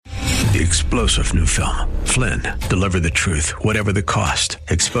The explosive new film, Flynn, deliver the truth, whatever the cost,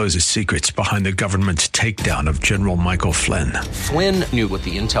 exposes secrets behind the government's takedown of General Michael Flynn. Flynn knew what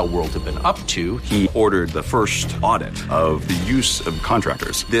the intel world had been up to. He ordered the first audit of the use of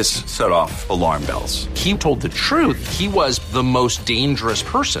contractors. This set off alarm bells. He told the truth. He was the most dangerous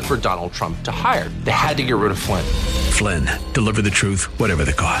person for Donald Trump to hire. They had to get rid of Flynn. Flynn, deliver the truth, whatever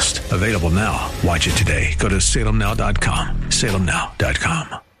the cost. Available now. Watch it today. Go to salemnow.com.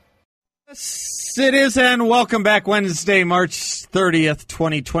 salemnow.com. Yes, it is, and welcome back. Wednesday, March 30th,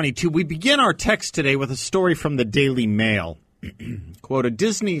 2022. We begin our text today with a story from the Daily Mail. Quote, a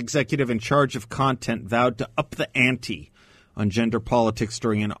Disney executive in charge of content vowed to up the ante on gender politics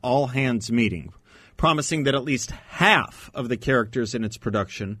during an all-hands meeting, promising that at least half of the characters in its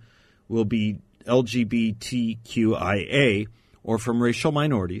production will be LGBTQIA or from racial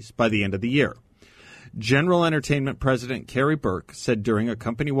minorities by the end of the year. General Entertainment President Carrie Burke said during a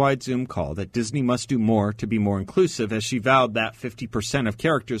company-wide Zoom call that Disney must do more to be more inclusive, as she vowed that 50% of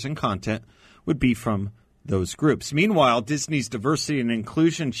characters and content would be from those groups. Meanwhile, Disney's diversity and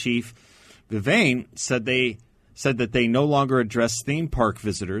inclusion chief, Vivian, said that they no longer address theme park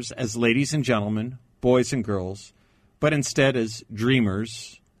visitors as ladies and gentlemen, boys and girls, but instead as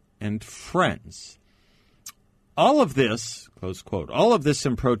dreamers and friends. All of this, close quote, all of this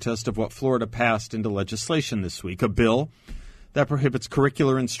in protest of what Florida passed into legislation this week, a bill that prohibits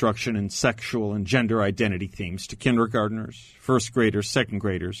curricular instruction in sexual and gender identity themes to kindergartners, first graders, second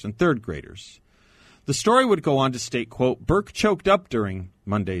graders, and third graders. The story would go on to state, quote, Burke choked up during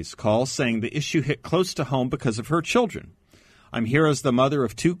Monday's call, saying the issue hit close to home because of her children. I'm here as the mother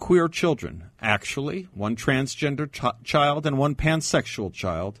of two queer children, actually, one transgender child and one pansexual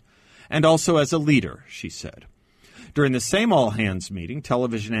child, and also as a leader, she said. During the same all-hands meeting,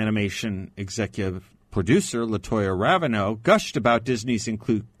 television animation executive producer LaToya Ravenel gushed about Disney's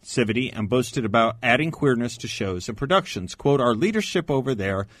inclusivity and boasted about adding queerness to shows and productions. Quote, our leadership over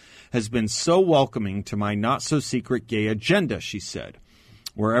there has been so welcoming to my not-so-secret gay agenda, she said.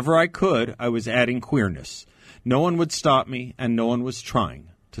 Wherever I could, I was adding queerness. No one would stop me, and no one was trying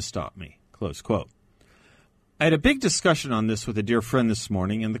to stop me, close quote. I had a big discussion on this with a dear friend this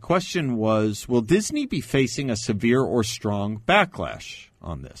morning, and the question was, will Disney be facing a severe or strong backlash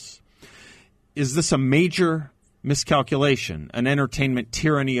on this? Is this a major miscalculation, an entertainment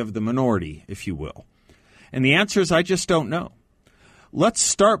tyranny of the minority, if you will? And the answer is I just don't know. Let's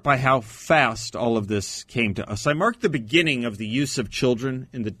start by how fast all of this came to us. I marked the beginning of the use of children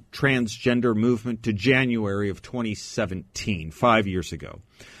in the transgender movement to January of 2017, 5 years ago.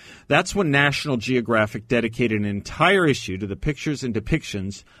 That's when National Geographic dedicated an entire issue to the pictures and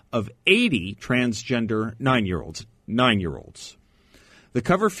depictions of 80 transgender 9-year-olds. The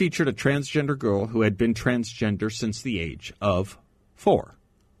cover featured a transgender girl who had been transgender since the age of 4.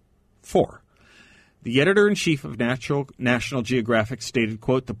 The editor-in-chief of National Geographic stated,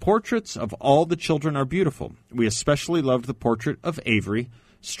 quote, the portraits of all the children are beautiful. We especially loved the portrait of Avery,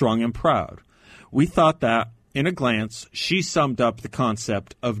 strong and proud. We thought that, in a glance, she summed up the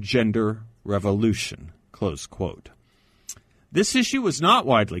concept of gender revolution, close quote. This issue was not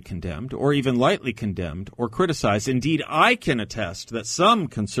widely condemned or even lightly condemned or criticized. Indeed, I can attest that some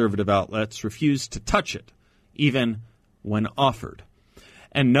conservative outlets refused to touch it, even when offered.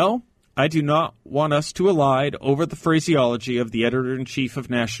 And no, I do not want us to elide over the phraseology of the editor-in-chief of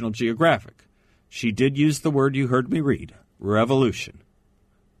National Geographic. She did use the word you heard me read, revolution.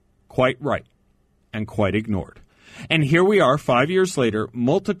 Quite right. And quite ignored. And here we are, 5 years later,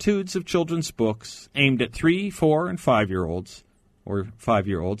 multitudes of children's books aimed at 3, 4, and 5-year-olds, or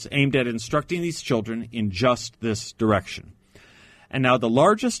 5-year-olds, aimed at instructing these children in just this direction. And now the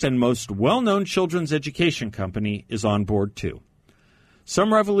largest and most well-known children's education company is on board too.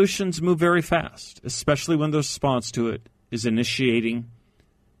 Some revolutions move very fast, especially when the response to it is initiating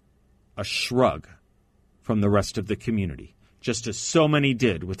a shrug from the rest of the community. Just as so many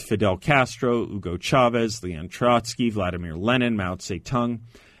did with Fidel Castro, Hugo Chavez, Leon Trotsky, Vladimir Lenin, Mao Zedong,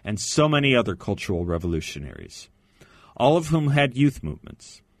 and so many other cultural revolutionaries, all of whom had youth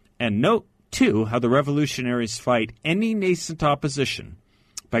movements. And note, too, how the revolutionaries fight any nascent opposition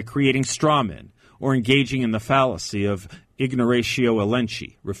by creating straw men or engaging in the fallacy of ignoratio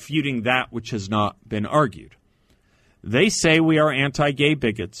elenchi, refuting that which has not been argued. They say we are anti-gay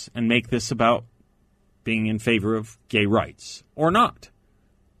bigots and make this about being in favor of gay rights, or not.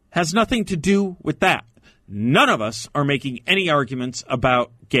 Has nothing to do with that. None of us are making any arguments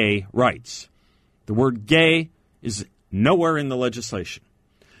about gay rights. The word gay is nowhere in the legislation.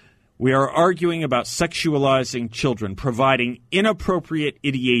 We are arguing about sexualizing children, providing inappropriate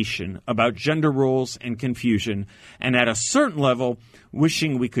ideation about gender roles and confusion, and at a certain level,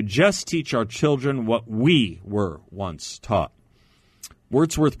 wishing we could just teach our children what we were once taught.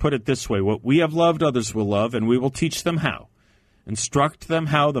 Wordsworth put it this way: what we have loved, others will love, and we will teach them how. Instruct them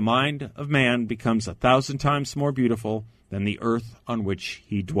how the mind of man becomes 1,000 times more beautiful than the earth on which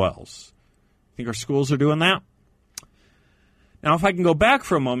he dwells. Think our schools are doing that? Now, if I can go back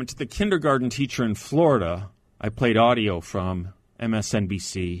for a moment to the kindergarten teacher in Florida, I played audio from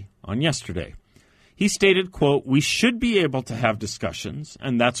MSNBC on yesterday. He stated, quote, "We should be able to have discussions,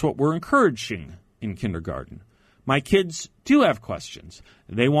 and that's what we're encouraging in kindergarten. My kids do have questions.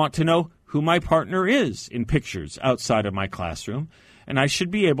 They want to know who my partner is in pictures outside of my classroom, and I should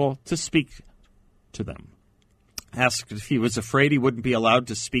be able to speak to them." Asked if he was afraid he wouldn't be allowed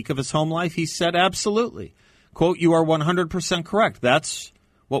to speak of his home life, he said, absolutely. Quote, "You are 100% correct. That's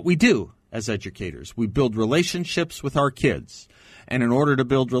what we do as educators. We build relationships with our kids. And in order to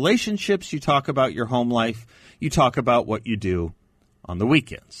build relationships, you talk about your home life. You talk about what you do on the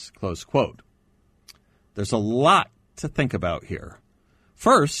weekends." Close quote. There's a lot to think about here.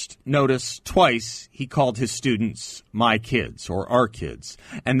 First, notice twice he called his students my kids or our kids.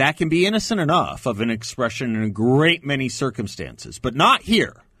 And that can be innocent enough of an expression in a great many circumstances, but not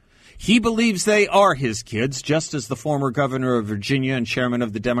here. He believes they are his kids, just as the former governor of Virginia and chairman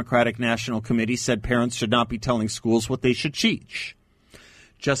of the Democratic National Committee said parents should not be telling schools what they should teach.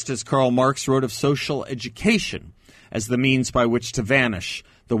 Just as Karl Marx wrote of social education as the means by which to vanish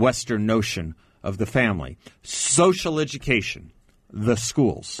the Western notion of the family. Social education, the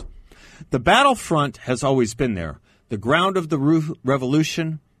schools. The battlefront has always been there. The ground of the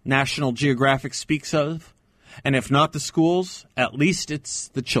revolution, National Geographic speaks of, and if not the schools, at least it's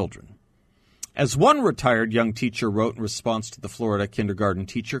the children. As one retired young teacher wrote in response to the Florida kindergarten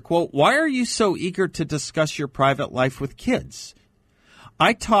teacher, quote, "Why are you so eager to discuss your private life with kids?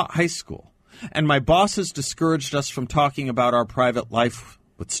 I taught high school, and my bosses discouraged us from talking about our private life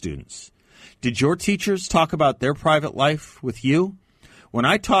with students. Did your teachers talk about their private life with you? When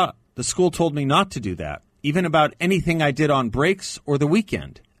I taught, the school told me not to do that, even about anything I did on breaks or the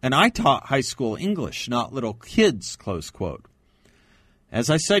weekend. And I taught high school English, not little kids," close quote. As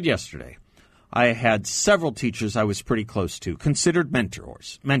I said yesterday, I had several teachers I was pretty close to, considered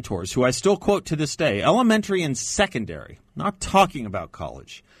mentors who I still quote to this day, elementary and secondary, not talking about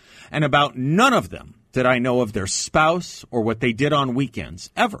college. And about none of them did I know of their spouse or what they did on weekends,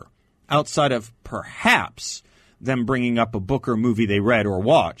 ever, outside of perhaps them bringing up a book or movie they read or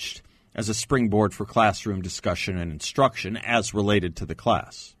watched as a springboard for classroom discussion and instruction as related to the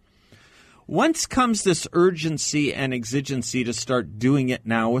class. Whence comes this urgency and exigency to start doing it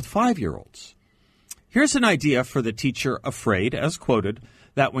now with 5-year-olds? Here's an idea for the teacher afraid, as quoted,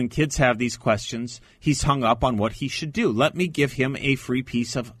 that when kids have these questions, he's hung up on what he should do. Let me give him a free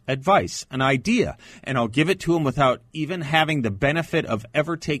piece of advice, an idea, and I'll give it to him without even having the benefit of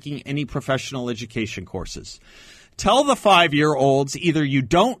ever taking any professional education courses. Tell the 5-year-olds either you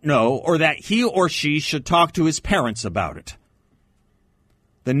don't know or that he or she should talk to his parents about it.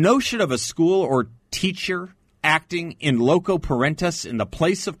 The notion of a school or teacher acting in loco parentis in the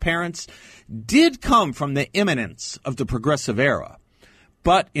place of parents did come from the imminence of the progressive era.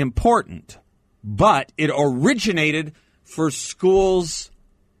 But it originated for schools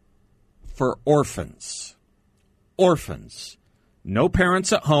for orphans. Orphans. No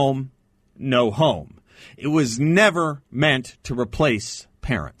parents at home, no home. It was never meant to replace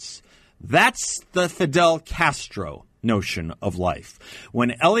parents. That's the Fidel Castro notion of life.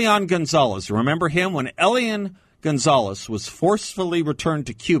 When Elian Gonzalez, remember him? When Elian Gonzalez was forcefully returned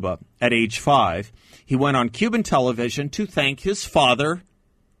to Cuba at age 5, he went on Cuban television to thank his father,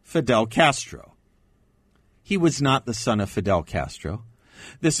 Fidel Castro. He was not the son of Fidel Castro.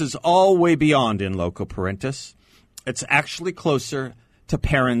 This is all way beyond in loco parentis. It's actually closer to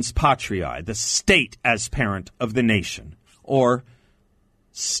parens patriae, the state as parent of the nation, or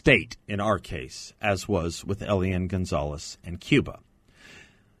state in our case, as was with Elian Gonzalez and Cuba.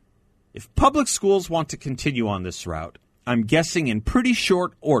 If public schools want to continue on this route, I'm guessing in pretty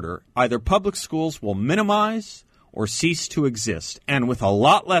short order, either public schools will minimize or cease to exist, and with a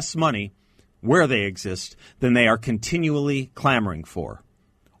lot less money where they exist than they are continually clamoring for.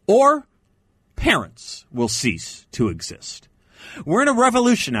 Or parents will cease to exist. We're in a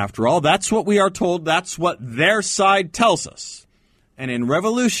revolution, after all. That's what we are told. That's what their side tells us. And in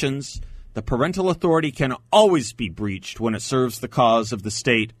revolutions, the parental authority can always be breached when it serves the cause of the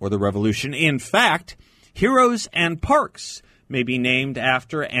state or the revolution. In fact, heroes and parks may be named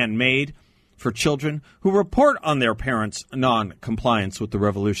after and made for children who report on their parents' non-compliance with the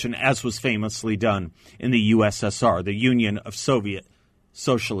revolution, as was famously done in the USSR, the Union of Soviet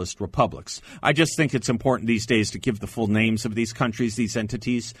Socialist Republics. I just think it's important these days to give the full names of these countries, these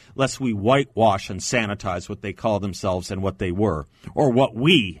entities, lest we whitewash and sanitize what they call themselves and what they were, or what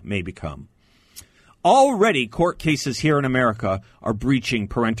we may become. Already, court cases here in America are breaching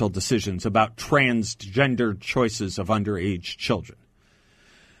parental decisions about transgender choices of underage children.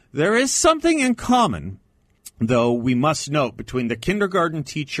 There is something in common, though, we must note, between the kindergarten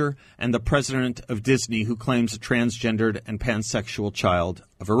teacher and the president of Disney who claims a transgendered and pansexual child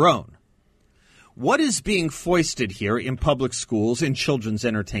of her own. What is being foisted here in public schools, in children's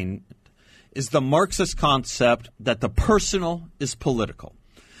entertainment, is the Marxist concept that the personal is political.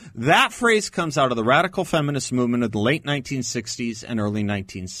 That phrase comes out of the radical feminist movement of the late 1960s and early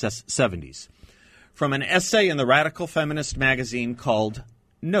 1970s, from an essay in the Radical Feminist magazine called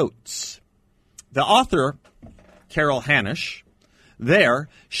Notes. The author, Carol Hanisch,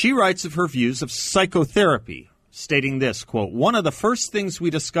 she writes of her views of psychotherapy, stating this, quote, "One of the first things we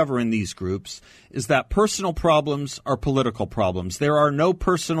discover in these groups is that personal problems are political problems. There are no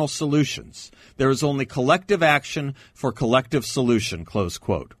personal solutions. There is only collective action for collective solution," close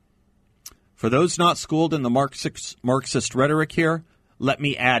quote. For those not schooled in the Marxist rhetoric here, let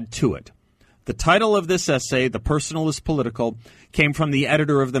me add to it. The title of this essay, "The Personal is Political," came from the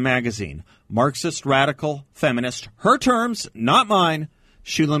editor of the magazine, Marxist radical feminist, her terms, not mine,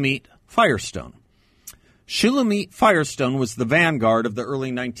 Shulamit Firestone. Shulamit Firestone was the vanguard of the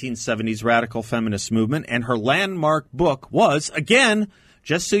early 1970s radical feminist movement, and her landmark book was, again,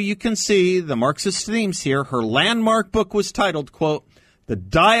 just so you can see the Marxist themes here, her landmark book was titled, quote, "The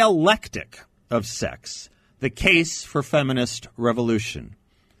Dialectic of Sex, The Case for Feminist Revolution."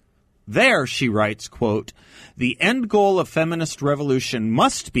 There, she writes, quote, "The end goal of feminist revolution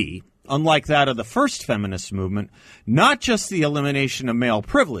must be, unlike that of the first feminist movement, not just the elimination of male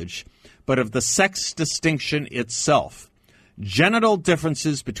privilege, but of the sex distinction itself. Genital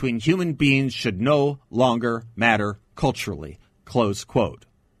differences between human beings should no longer matter culturally," close quote.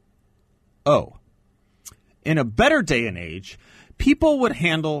 Oh, in a better day and age, people would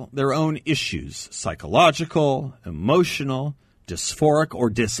handle their own issues, psychological, emotional, dysphoric, or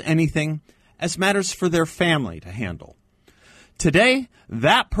dis-anything, as matters for their family to handle. Today,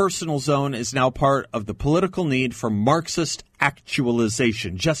 that personal zone is now part of the political need for Marxist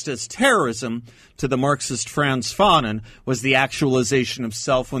actualization, just as terrorism, to the Marxist Franz Fanon, was the actualization of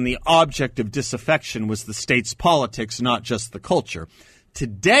self when the object of disaffection was the state's politics, not just the culture.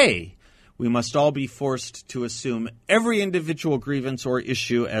 Today, we must all be forced to assume every individual grievance or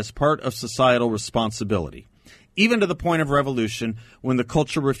issue as part of societal responsibility, even to the point of revolution when the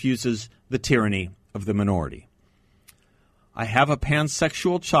culture refuses the tyranny of the minority. I have a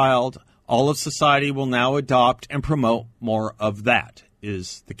pansexual child. All of society will now adopt and promote more of that,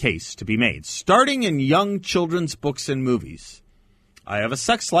 is the case to be made, starting in young children's books and movies. I have a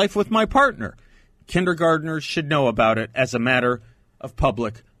sex life with my partner. Kindergartners should know about it as a matter of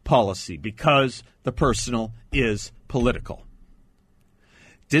public policy because the personal is political.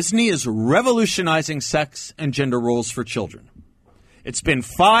 Disney is revolutionizing sex and gender roles for children. It's been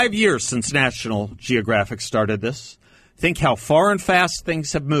 5 years since National Geographic started this. Think how far and fast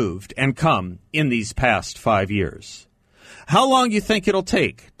things have moved and come in these past 5 years. How long do you think it'll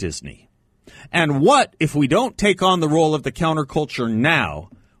take, Disney? And what if we don't take on the role of the counterculture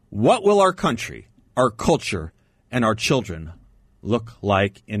now? What will our country, our culture, and our children look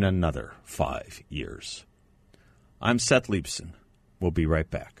like in another 5 years? I'm Seth Leibson. We'll be right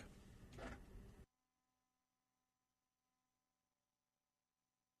back.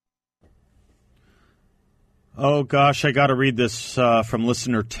 Oh, gosh, I got to read this from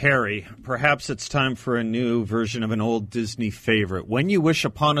listener Terry. Perhaps it's time for a new version of an old Disney favorite. When you wish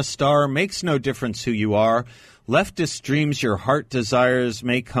upon a star, makes no difference who you are. Leftist dreams your heart desires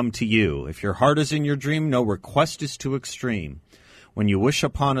may come to you. If your heart is in your dream, no request is too extreme. When you wish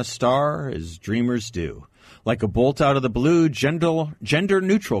upon a star, as dreamers do. Like a bolt out of the blue, gender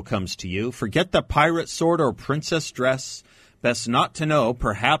neutral comes to you. Forget the pirate sword or princess dress. Best not to know,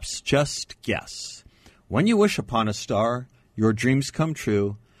 perhaps just guess. When you wish upon a star, your dreams come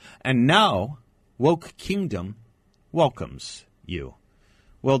true. And now, Woke Kingdom welcomes you.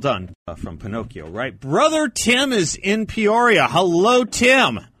 Well done from Pinocchio, right? Brother Tim is in Peoria. Hello,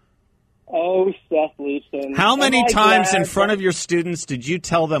 Tim. Oh, Seth Leibson. How many times in front of your students did you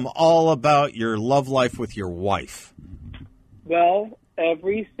tell them all about your love life with your wife? Well,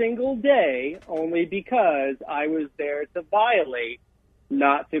 every single day, only because I was there to violate,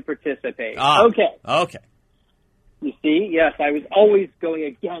 not to participate. Okay. You see, yes, I was always going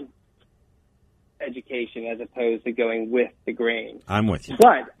against education as opposed to going with the grain. I'm with you.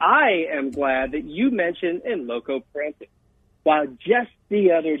 But I am glad that you mentioned in loco parentis. While just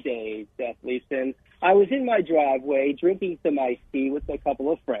the other day, Seth Leeson, I was in my driveway drinking some iced tea with a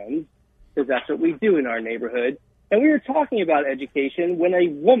couple of friends, because that's what we do in our neighborhood. And we were talking about education when a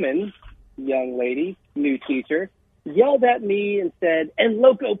woman, young lady, new teacher, yelled at me and said, "En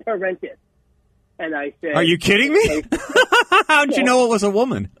loco parentis." And I said, "Are you kidding me?" How did you know it was a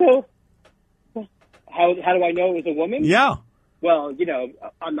woman? So, how do I know it was a woman? Yeah. Well,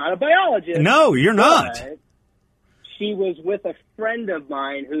 I'm not a biologist. No, you're not. She was with a friend of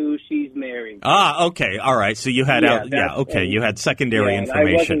mine who she's married. Ah, okay. All right. So you had you had secondary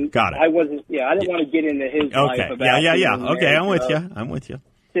information. Got it. I didn't want to get into his life about Okay, I'm with you.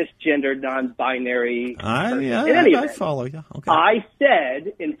 Cisgender, non-binary. I follow you. Okay. I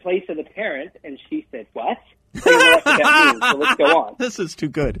said in place of the parent, and she said, "What?" So let's go on. This is too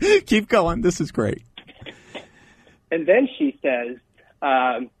good. Keep going. This is great. And then she says,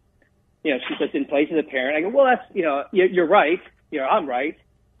 she says in place of the parent. I go, well, that's, you're right. I'm right.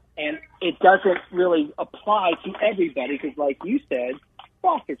 And it doesn't really apply to everybody because, like you said,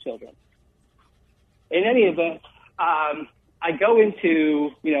 foster children. In any event, I go into,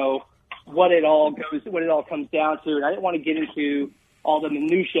 what it all comes down to, and I didn't want to get into all the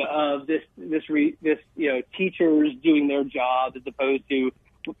minutia of this teachers doing their job as opposed to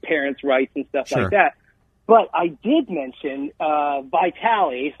parents' rights and stuff like that. But I did mention Vital,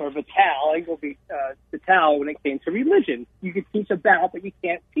 I will be Vital when it came to religion. You could teach about, but you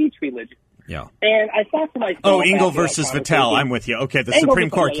can't teach religion. Yeah. And I thought to myself, Engel versus Vital. I'm with you. Okay, the Supreme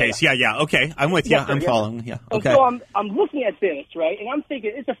Court case. Yeah. Okay, I'm with you. I'm following. Yeah. Okay. So I'm looking at this, right, and I'm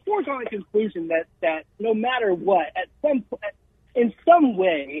thinking it's a foregone conclusion that no matter what, in some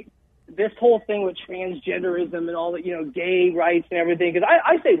way, this whole thing with transgenderism and all the, gay rights and everything, because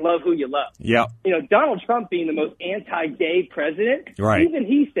I say love who you love. Yeah. Donald Trump being the most anti-gay president, right. Even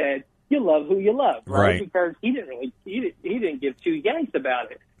he said, you love who you love, right? Because he didn't give two yanks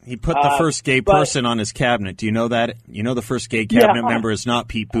about it. He put the first gay person on his cabinet. Do you know that? You know the first gay cabinet member is not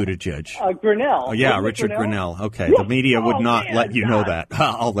Pete Buttigieg. Grinnell. Oh, yeah, Richard Grinnell. Okay, the media would not let you know that.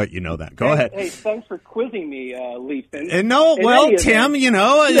 I'll let you know that. Go ahead. Hey, thanks for quizzing me, Leeson. Tim,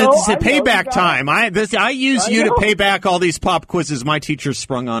 it's a payback time. I use you to pay back all these pop quizzes my teachers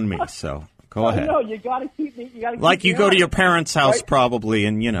sprung on me. So go ahead. No, you got to keep me. You go to your parents' house probably,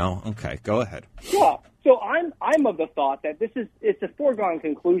 and okay, go ahead. Yeah. So I'm of the thought that it's a foregone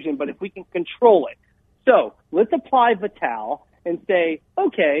conclusion, but if we can control it. So let's apply Vital and say,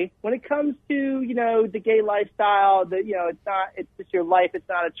 okay, when it comes to, the gay lifestyle, it's just your life, it's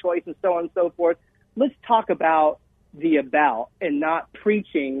not a choice and so on and so forth. Let's talk about the about and not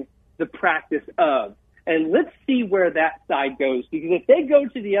preaching the practice of. And let's see where that side goes. Because if they go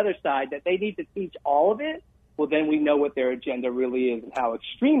to the other side that they need to teach all of it, well, then we know what their agenda really is and how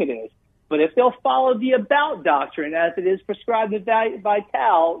extreme it is. But if they'll follow the about doctrine as it is prescribed in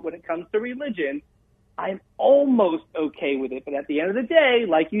Vital when it comes to religion, I'm almost okay with it. But at the end of the day,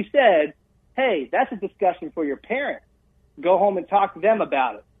 like you said, hey, that's a discussion for your parents. Go home and talk to them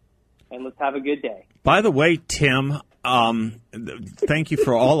about it. And let's have a good day. By the way, Tim, thank you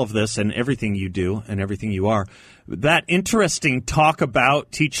for all of this and everything you do and everything you are. That interesting talk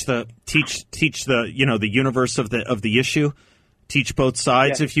about teach the the universe of the issue, teach both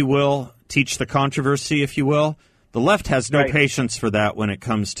sides, if you will. Teach the controversy, if you will. The left has no patience for that when it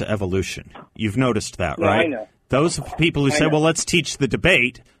comes to evolution. You've noticed that, right? I know. Those people who say, well, let's teach the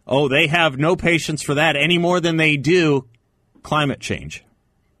debate, they have no patience for that any more than they do climate change.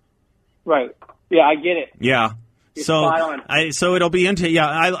 Right. Yeah, I get it. Yeah. You're spot on. So it'll be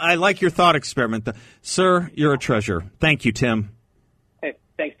I like your thought experiment. Sir, you're a treasure. Thank you, Tim. Hey,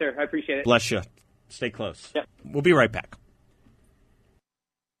 thanks, sir. I appreciate it. Bless you. Stay close. Yep. We'll be right back.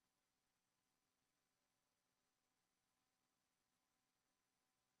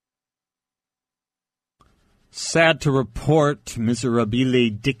 Sad to report,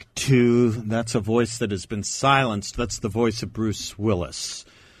 miserabile dictu, that's a voice that has been silenced. That's the voice of Bruce Willis,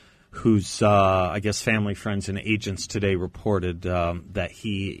 whose, family, friends, and agents today reported that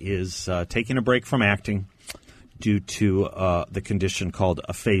he is taking a break from acting due to the condition called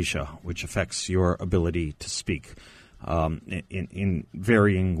aphasia, which affects your ability to speak in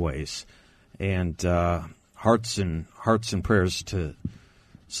varying ways. And hearts and prayers to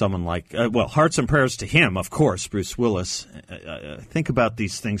someone like, hearts and prayers to him, of course, Bruce Willis. Think about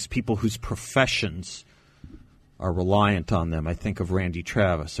these things, people whose professions are reliant on them. I think of Randy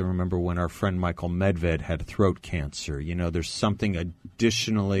Travis. I remember when our friend Michael Medved had throat cancer. There's something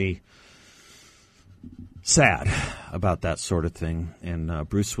additionally sad about that sort of thing. And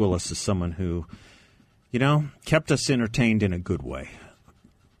Bruce Willis is someone who, kept us entertained in a good way.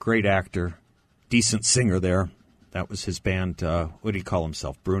 Great actor, decent singer there. That was his band. What did he call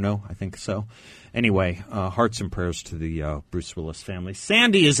himself? Bruno, I think so. Anyway, hearts and prayers to the Bruce Willis family.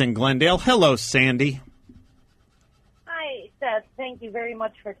 Sandy is in Glendale. Hello, Sandy. Hi, Seth. Thank you very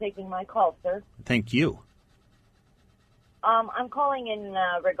much for taking my call, sir. Thank you. I'm calling in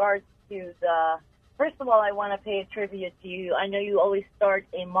regards to the... First of all, I want to pay a tribute to you. I know you always start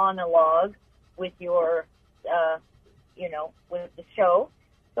a monologue with your, with the show.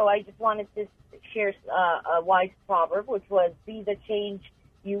 So I just wanted to share a wise proverb, which was, be the change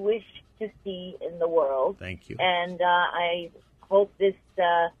you wish to see in the world. Thank you. And I hope this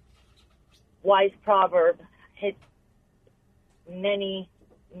wise proverb hits many,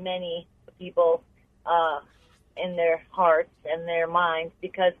 many people in their hearts and their minds,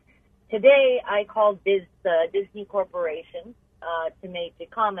 because today I called Disney Corporation to make a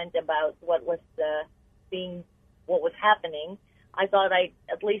comment about what was happening. I thought I'd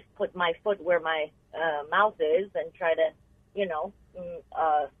at least put my foot where my mouth is and try to,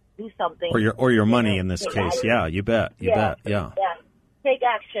 do something. Or your money in this case. Action. Yeah, you bet. Yeah. Take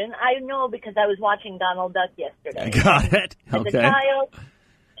action. I know because I was watching Donald Duck yesterday. Got it. Okay. As a child,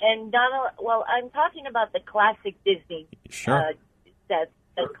 and I'm talking about the classic Disney. Sure.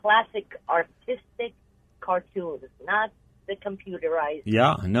 The classic artistic cartoons, not the computerized.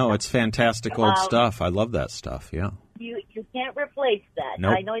 Yeah, no, it's fantastic old stuff. I love that stuff, yeah. You can't replace that.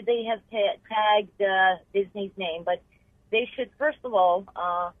 Nope. I know they have tagged Disney's name, but they should, first of all,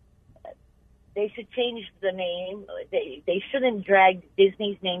 they should change the name. They shouldn't drag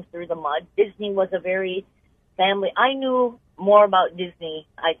Disney's name through the mud. Disney was a very family. I knew more about Disney,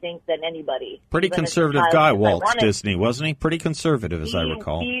 I think, than anybody. Pretty conservative guy, Walt Disney, wasn't he? Pretty conservative, as I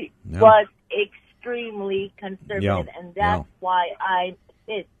recall. He was extremely conservative, and that's why I'm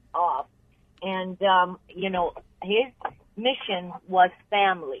pissed off. And, his mission was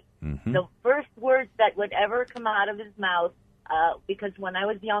family. Mm-hmm. The first words that would ever come out of his mouth, because when I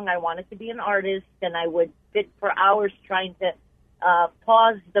was young, I wanted to be an artist, and I would sit for hours trying to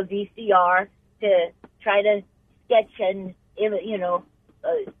pause the VCR to try to sketch and,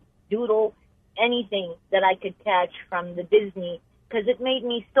 doodle anything that I could catch from the Disney, because it made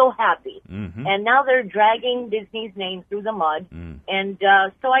me so happy. Mm-hmm. And now they're dragging Disney's name through the mud. Mm. And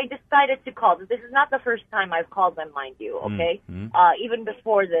so I decided to call. This is not the first time I've called them, mind you, okay? Mm-hmm. Even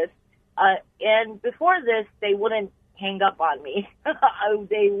before this. And before this, they wouldn't hang up on me. I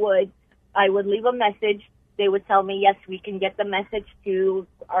would leave a message. They would tell me, yes, we can get the message to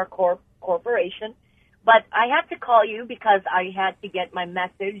our corporation. But I had to call you because I had to get my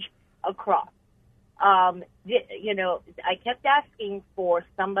message across. I kept asking for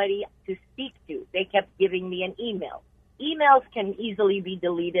somebody to speak to. They kept giving me an email. Emails can easily be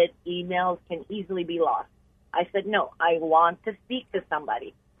deleted. Emails can easily be lost. I said, no, I want to speak to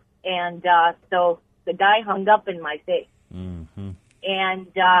somebody. And so the guy hung up in my face. Mm-hmm. And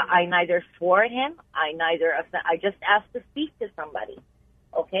I neither swore at him. I just asked to speak to somebody.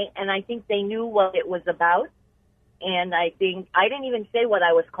 Okay? And I think they knew what it was about. And I think I didn't even say what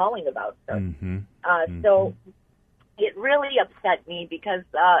I was calling about. So, so it really upset me because,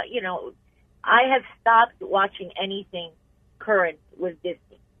 I have stopped watching anything current with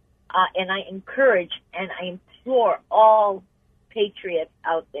Disney. And I encourage and I implore all patriots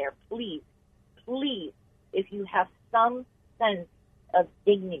out there, please, if you have some sense of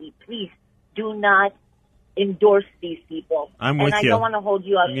dignity, please do not endorse these people. I'm with you. And I don't want to hold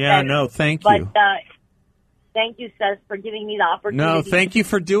you up. Yeah, no, thank you. But, thank you, Seth, for giving me the opportunity. No, thank you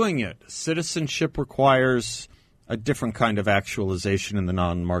for doing it. Citizenship requires a different kind of actualization in the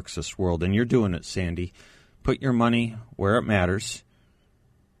non-Marxist world, and you're doing it, Sandy. Put your money where it matters.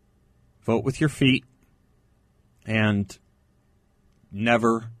 Vote with your feet. And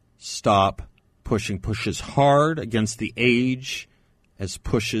never stop pushing. Push as hard against the age as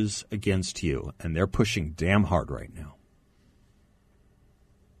pushes against you. And they're pushing damn hard right now.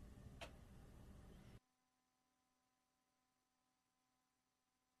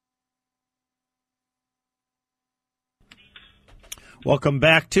 Welcome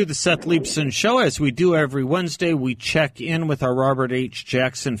back to the Seth Leibsohn Show. As we do every Wednesday, we check in with our Robert H.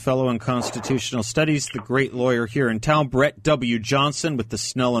 Jackson Fellow in Constitutional Studies, the great lawyer here in town, Brett W. Johnson with the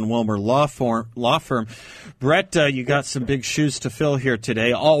Snell and Wilmer Law Firm. Brett, you got some big shoes to fill here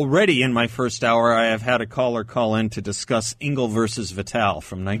today. Already in my first hour, I have had a caller call in to discuss Engel versus Vitale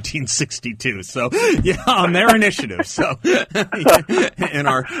from 1962. So, yeah, on their initiative. So, in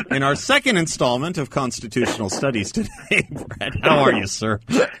our second installment of Constitutional Studies today, Brett, how are are you, sir?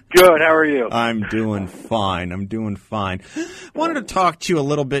 Good. How are you? I'm doing fine. Wanted to talk to you a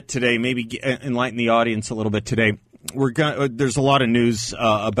little bit today, maybe enlighten the audience a little bit today. There's a lot of news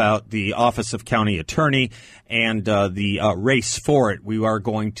about the Office of County Attorney and the race for it. We are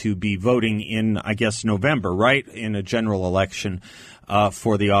going to be voting in, I guess, November, right, in a general election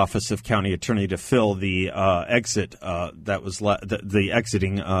for the Office of County Attorney to fill the exit that was the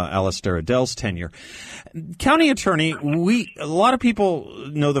exiting Alastair Adele's tenure. County Attorney, a lot of people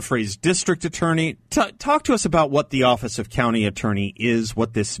know the phrase District Attorney. Talk to us about what the Office of County Attorney is,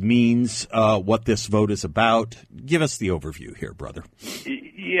 what this means, what this vote is about. Give us the overview here, brother.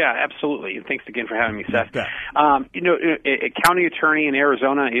 Yeah, absolutely. Thanks again for having me, Seth. A county attorney in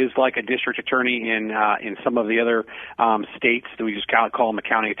Arizona is like a district attorney in some of the other states that we just call them a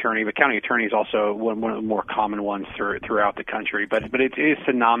county attorney. But county attorney is also one of the more common ones throughout the country. But it is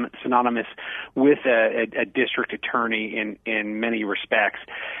synonymous with a district attorney in many respects.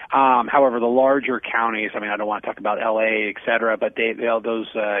 However, the larger counties, I mean, I don't want to talk about L.A., et cetera, but those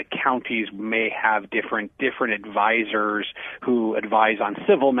counties may have different advisors who advise on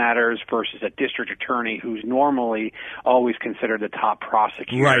civil matters versus a district attorney who's normally always considered the top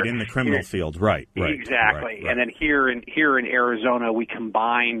prosecutor. Right, in the criminal field. Right. Exactly. Right. And then here in Arizona, we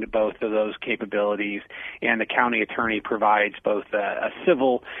combined both of those capabilities, and the county attorney provides both a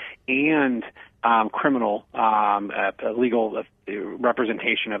civil and criminal legal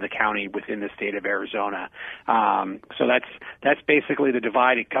representation of the county within the state of Arizona. So that's basically the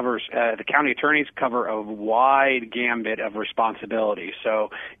divide. It covers the county attorneys cover a wide gambit of responsibilities. So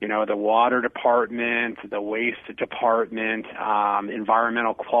the water department, the waste department,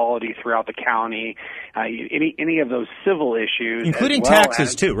 environmental quality throughout the county, any of those civil issues, including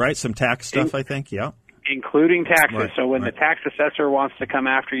taxes too, right? Some tax stuff, I think. Yeah. Including taxes. Right, so when the tax assessor wants to come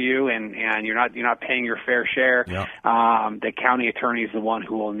after you and you're not paying your fair share, the county attorney is the one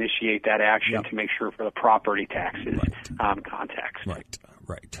who will initiate that action to make sure for the property taxes context.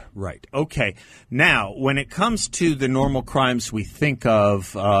 Right. Okay. Now, when it comes to the normal crimes we think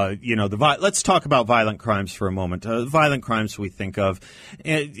of, let's talk about violent crimes for a moment. Violent crimes we think of,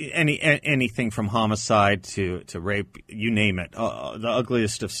 anything from homicide to rape, you name it, the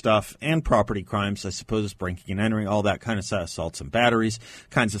ugliest of stuff, and property crimes, I suppose, breaking and entering, all that kind of stuff, assaults and batteries,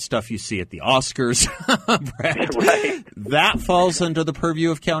 kinds of stuff you see at the Oscars. Right. That falls under the purview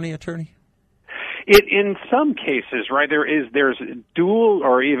of county attorney? In some cases, right, there's dual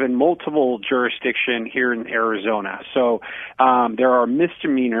or even multiple jurisdiction here in Arizona. So there are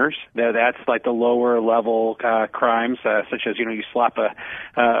misdemeanors. That's like the lower level crimes, such as you slap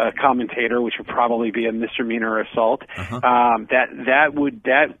a commentator, which would probably be a misdemeanor assault.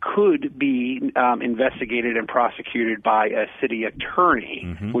 That could be investigated and prosecuted by a city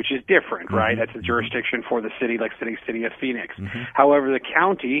attorney, which is different, right? That's a jurisdiction for the city, like city of Phoenix. However, the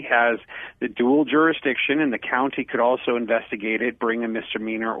county has the dual jurisdiction, and the county could also investigate it, bring a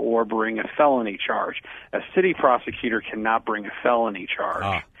misdemeanor, or bring a felony charge. A city prosecutor cannot bring a felony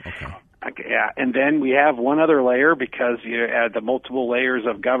charge. Okay. Yeah, and then we have one other layer because the multiple layers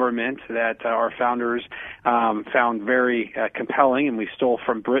of government that our founders found very compelling, and we stole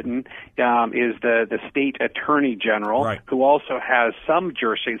from Britain, is the state attorney general, who also has some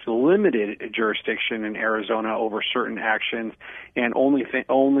jurisdictions, limited jurisdiction in Arizona over certain actions, and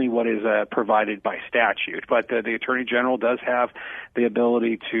only what is provided by statute. But the attorney general does have the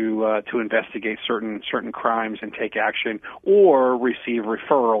ability to investigate certain crimes and take action, or receive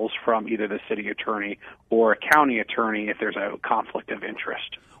referrals from either the city attorney or a county attorney if there's a conflict of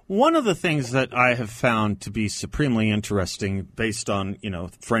interest. One of the things that I have found to be supremely interesting, based on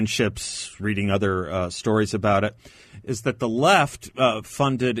friendships, reading other stories about it, is that the left,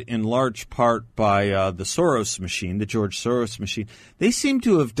 funded in large part by the Soros machine, the George Soros machine, they seem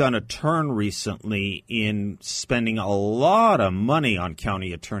to have done a turn recently in spending a lot of money on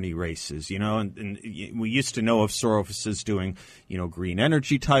county attorney races. And we used to know of Soros doing green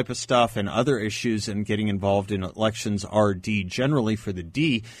energy type of stuff and other issues, and getting involved in elections RD generally for the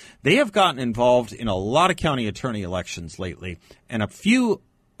D. They have gotten involved in a lot of county attorney elections lately, and a few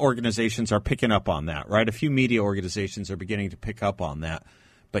organizations are picking up on that, right? A few media organizations are beginning to pick up on that.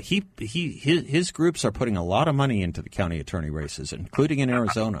 But his groups are putting a lot of money into the county attorney races, including in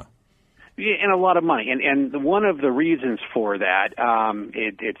Arizona. And a lot of money. And one of the reasons for that,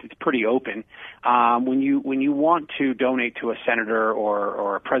 it's pretty open. When you want to donate to a senator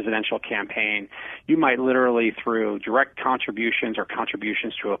or a presidential campaign, you might literally, through direct contributions or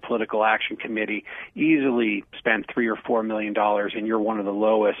contributions to a political action committee, easily spend $3 or $4 million, and you're one of the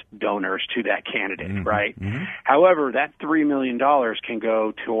lowest donors to that candidate, right? Mm-hmm. However, that $3 million can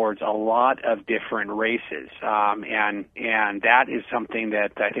go towards a lot of different races, and that is something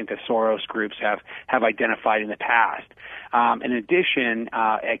that I think the Soros groups have identified in the past. In addition,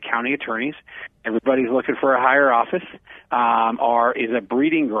 at county attorneys, everybody's looking for a higher office, is a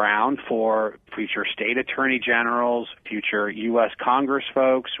breeding ground for future state attorney generals, future U.S. Congress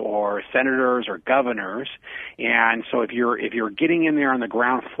folks, or senators or governors. And so if you're getting in there on the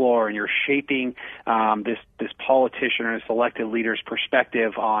ground floor and you're shaping this politician or this elected leader's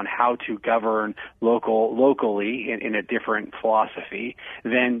perspective on how to govern locally in a different philosophy,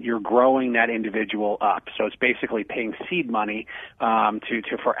 then you're growing that individual up. So it's basically paying seed money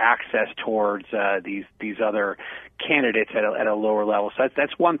for access towards these other candidates at a lower level. So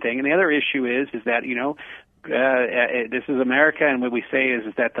that's one thing. And the other issue is that, this is America, and what we say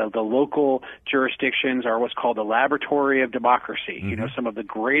is that the local jurisdictions are what's called the laboratory of democracy. Mm-hmm. Some of the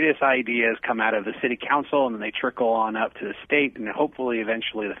greatest ideas come out of the city council, and then they trickle on up to the state and hopefully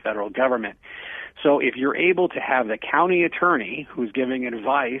eventually the federal government. So if you're able to have the county attorney who's giving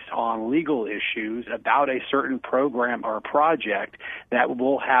advice on legal issues about a certain program or project that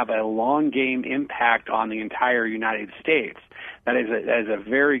will have a long game impact on the entire United States, that is a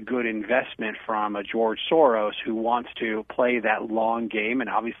very good investment from a George Soros who wants to play that long game and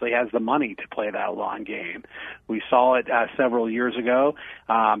obviously has the money to play that long game. We saw it several years ago,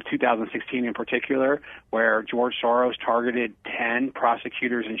 2016 in particular, where George Soros targeted 10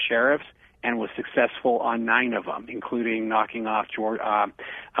 prosecutors and sheriffs and was successful on 9 of them, including knocking off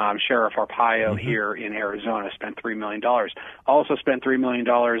Sheriff Arpaio here in Arizona, spent $3 million. Also spent $3 million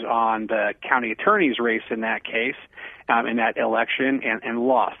on the county attorney's race in that case, in that election, and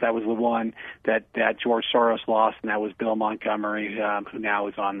lost. That was the one that George Soros lost, and that was Bill Montgomery, who now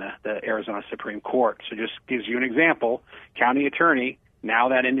is on the Arizona Supreme Court. So just gives you an example, county attorney. Now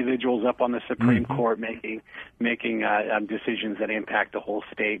that individual's up on the Supreme Court making decisions that impact the whole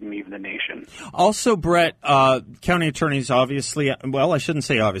state and even the nation. Also, Brett, county attorneys obviously, well, I shouldn't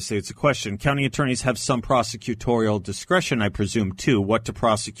say obviously, it's a question. County attorneys have some prosecutorial discretion, I presume, too, what to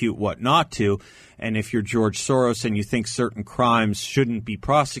prosecute, what not to. And if you're George Soros and you think certain crimes shouldn't be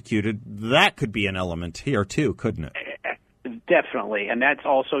prosecuted, that could be an element here, too, couldn't it? Definitely, and that's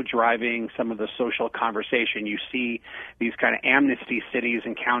also driving some of the social conversation. You see these kind of amnesty cities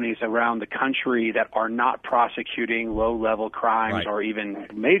and counties around the country that are not prosecuting low-level crimes or even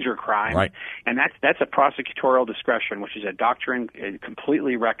major crimes, and that's a prosecutorial discretion, which is a doctrine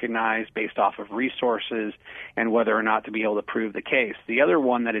completely recognized based off of resources and whether or not to be able to prove the case. The other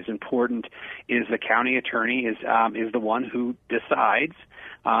one that is important is the county attorney is the one who decides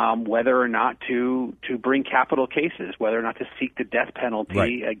whether or not to bring capital cases, whether or not to seek the death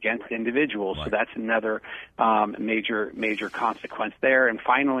penalty against individuals. So that's another major consequence there. And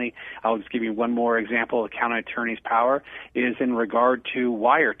finally, I'll just give you one more example. The county attorney's power is in regard to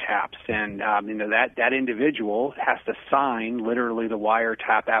wiretaps, and that individual has to sign literally the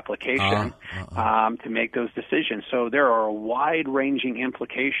wiretap application to make those decisions. So there are wide-ranging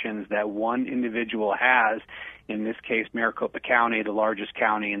implications that one individual has. In this case, Maricopa County, the largest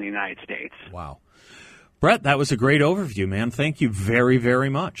county in the United States. Wow. Brett, that was a great overview, man. Thank you very, very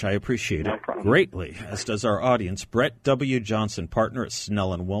much. I appreciate it greatly, as does our audience. Brett W. Johnson, partner at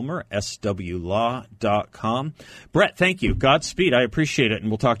Snell & Wilmer, swlaw.com. Brett, thank you. Godspeed. I appreciate it,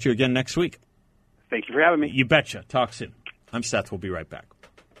 and we'll talk to you again next week. Thank you for having me. You betcha. Talk soon. I'm Seth. We'll be right back.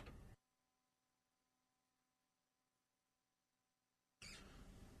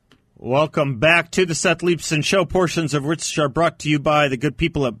 Welcome back to the Seth Leibsohn Show, portions of which are brought to you by the good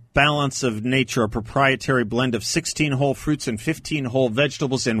people at Balance of Nature, a proprietary blend of 16 whole fruits and 15 whole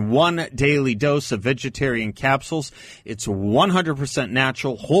vegetables in one daily dose of vegetarian capsules. It's 100%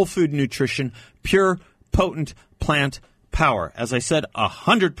 natural, whole food nutrition, pure, potent plant power. As I said,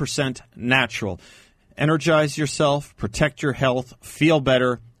 100% natural. Energize yourself, protect your health, feel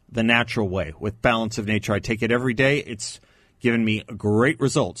better the natural way with Balance of Nature. I take it every day. It's given me great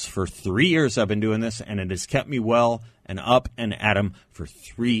results. For 3 years I've been doing this, and it has kept me well and up and at 'em for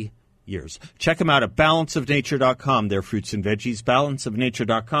 3 years. Check them out at balanceofnature.com. Their fruits and veggies,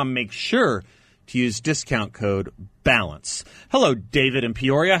 balanceofnature.com. Make sure to use discount code BALANCE. Hello, David in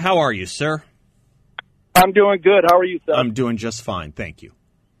Peoria. How are you, sir? I'm doing good. How are you, sir? I'm doing just fine. Thank you.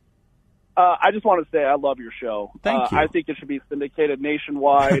 I just want to say I love your show. Thank you. I think it should be syndicated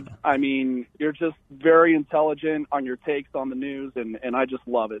nationwide. I mean, you're just very intelligent on your takes on the news, and I just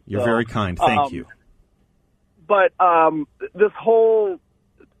love it. You're very kind. Thank you. But this whole,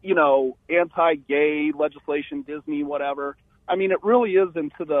 anti-gay legislation, Disney, whatever, I mean, it really is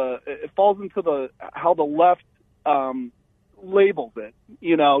it falls into how the left labels it,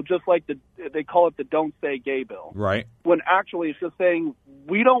 just like they call it the Don't Say Gay bill. Right. When actually it's just saying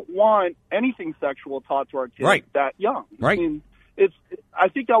we don't want anything sexual taught to our kids that young. Right. I mean, I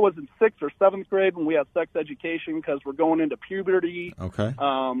think I was in 6th or 7th grade when we had sex education because we're going into puberty. Okay.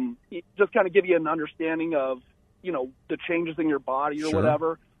 Just kind of give you an understanding of, the changes in your body or Sure.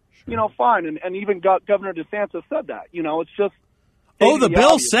 whatever. Fine. And even Governor DeSantis said that. It's just. Oh, the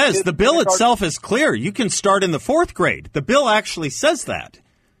bill says, the bill itself is clear. You can start in the 4th grade. The bill actually says that.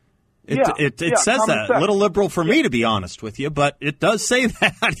 It says that. A little liberal for me, to be honest with you, but it does say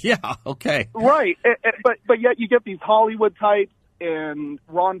that. Yeah, okay. Right. But yet you get these Hollywood types and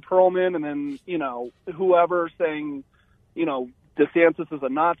Ron Perlman and then, whoever saying, DeSantis is a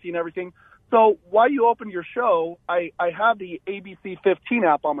Nazi and everything. So while you open your show, I have the ABC 15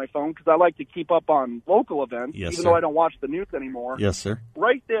 app on my phone because I like to keep up on local events, even though I don't watch the news anymore. Yes, sir.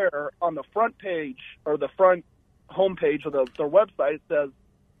 Right there on the front page or the front homepage of their website, it says,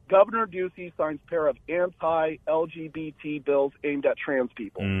 Governor Ducey signs pair of anti-LGBT bills aimed at trans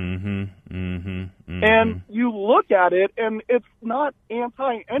people. And you look at it, and it's not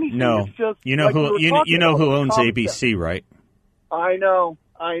anti-anything. No. It's just you know who owns ABC, right? I know,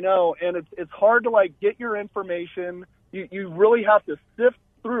 and it's hard to get your information. You really have to sift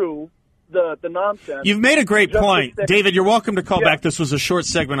through the nonsense. You've made a great point, David. You're welcome to call back. This was a short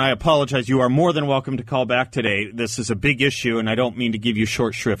segment. I apologize. You are more than welcome to call back today. This is a big issue, and I don't mean to give you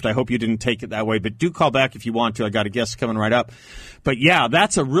short shrift. I hope you didn't take it that way, but do call back if you want to. I got a guest coming right up. But yeah,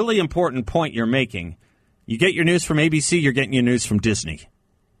 that's a really important point you're making. You get your news from ABC. You're getting your news from Disney.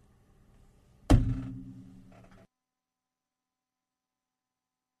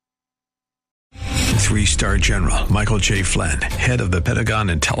 Three-star general Michael J. Flynn, head of the Pentagon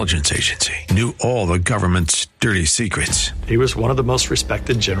Intelligence Agency, knew all the government's dirty secrets. He was one of the most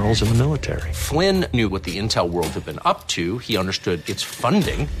respected generals in the military. Flynn knew what the intel world had been up to. He understood its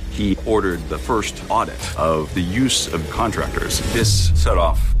funding. He ordered the first audit of the use of contractors. This set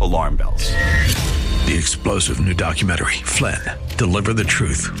off alarm bells. The explosive new documentary, Flynn, Deliver the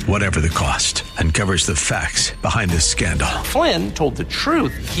Truth, Whatever the Cost, uncovers the facts behind this scandal. Flynn told the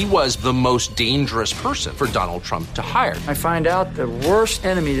truth. He was the most dangerous person for Donald Trump to hire. I find out the worst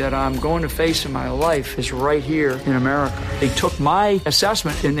enemy that I'm going to face in my life is right here in America. They took my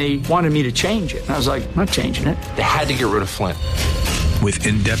assessment and they wanted me to change it. And I was like, I'm not changing it. They had to get rid of Flynn. With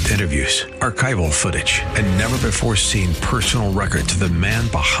in-depth interviews, archival footage, and never-before-seen personal records of the man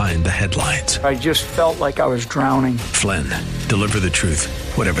behind the headlines. I just felt like I was drowning. Flynn, Deliver the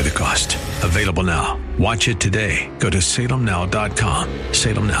Truth, Whatever the Cost. Available now. Watch it today. Go to salemnow.com.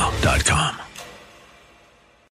 salemnow.com.